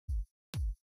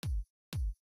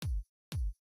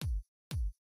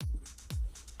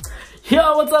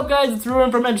Yo, what's up guys? It's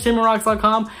Ruben from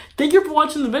ErocksCom. Thank you for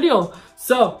watching the video.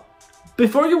 So,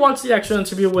 before you watch the actual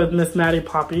interview with Miss Maddie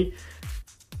Poppe,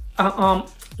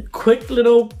 quick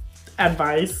little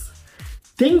advice.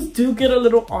 Things do get a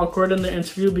little awkward in the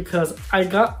interview because I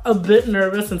got a bit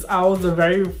nervous since I was the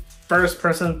very first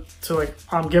person to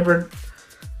give her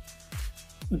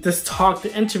this talk,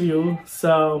 the interview.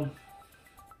 So,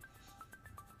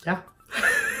 yeah.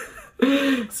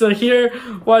 So here,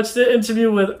 watch the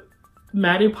interview with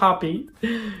Maddie Poppe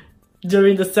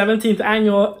during the 17th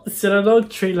annual Citadel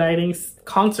tree lighting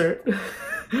concert.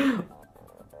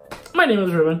 My name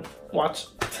is Ruben. Watch.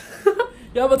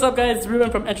 Yo, what's up guys? It's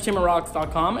Ruben from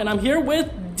Erocks.com, and I'm here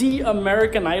with the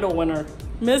American Idol winner,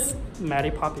 Miss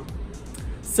Maddie Poppe.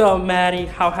 So Maddie,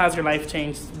 how has your life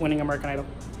changed winning American Idol?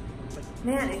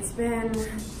 Man, it's been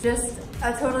just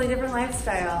a totally different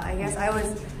lifestyle. I guess I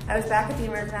was back at the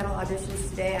American Idol auditions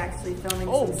today, actually filming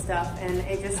some stuff, and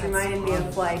it just reminded me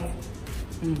of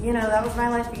you know, that was my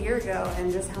life a year ago,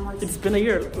 and just how much it's been a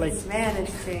year. Man,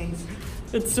 it's changed.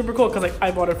 It's super cool because I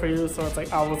voted for you, so it's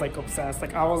I was obsessed.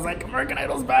 I was American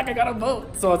Idol's back, I gotta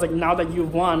vote. So it's now that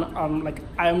you've won,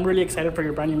 I'm really excited for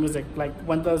your brand new music.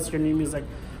 When does your new music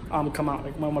come out?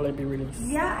 When will it be released?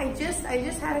 Yeah, I just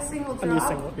had a single drop. A new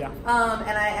single, yeah.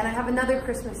 And I have another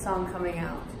Christmas song coming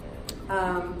out.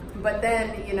 But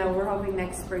then, you know, we're hoping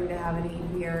next spring to have an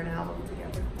EP or an album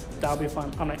together. That'll be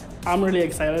fun. I'm really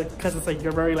excited because it's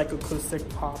you're very acoustic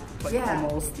pop,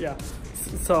 almost, yeah.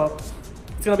 So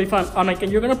it's gonna be fun.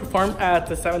 And you're gonna perform at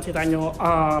the 17th annual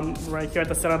right here at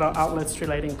the Citadel Outlet Street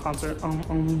Lighting concert.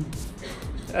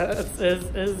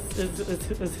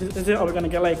 Is it? Are we gonna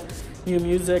get new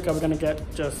music? Are we gonna get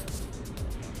just?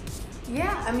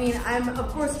 Yeah, I mean, I'm of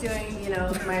course doing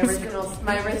my original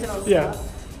stuff. Yeah.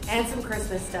 And some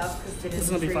Christmas stuff because it is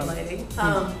street lighting.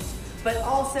 But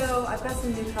also I've got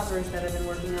some new covers that I've been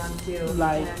working on too.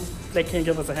 Can you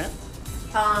give us a hint?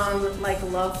 Like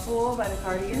Love Fool by the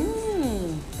Cardigans.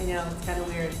 I know it's kind of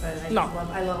weird, but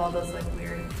I love all those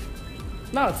weird.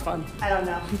 No, it's fun. I don't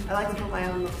know. I like to put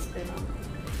my own little spin on it.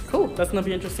 Cool. That's gonna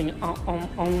be interesting.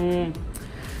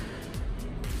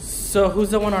 So who's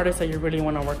the one artist that you really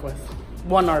want to work with?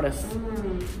 One artist.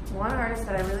 One artist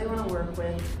that I really want to work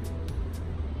with.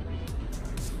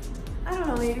 I don't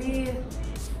know, maybe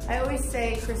I always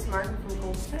say Chris Martin from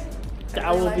Coldplay.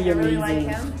 That would be amazing. I really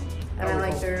like him, and I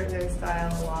like their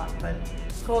style a lot, but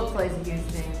Coldplay's a huge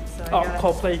name. So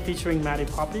Coldplay featuring Maddie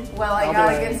Poppe? Well, I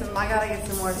gotta get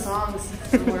some more songs,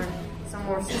 some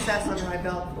more success under my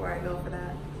belt before I go for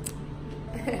that.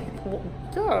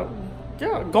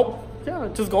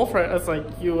 Just go for it. It's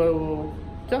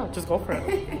just go for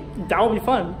it. That would be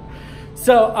fun.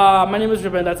 So, my name is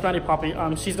Ruben, that's Maddie Poppe.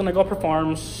 She's gonna go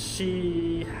perform.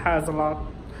 She has a lot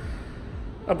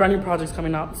of brand new projects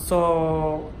coming out.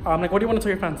 So, what do you want to tell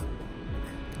your fans?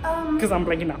 Because I'm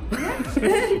blanking out.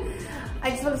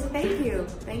 I just want to say thank you.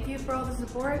 Thank you for all the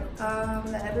support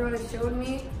that everyone has shown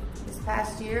me this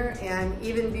past year and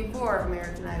even before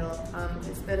American Idol.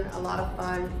 It's been a lot of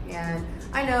fun, and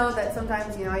I know that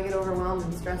sometimes, I get overwhelmed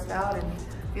and stressed out and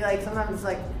feel like sometimes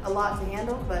it's a lot to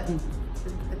handle, but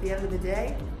at the end of the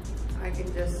day, I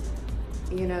can just,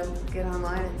 get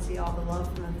online and see all the love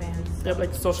from the fans. So.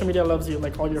 Yep, social media loves you,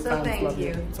 all your fans love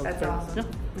you. So thank you. That's awesome.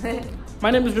 Yeah. My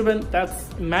name is Ruben,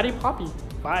 that's Maddie Poppe.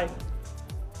 Bye.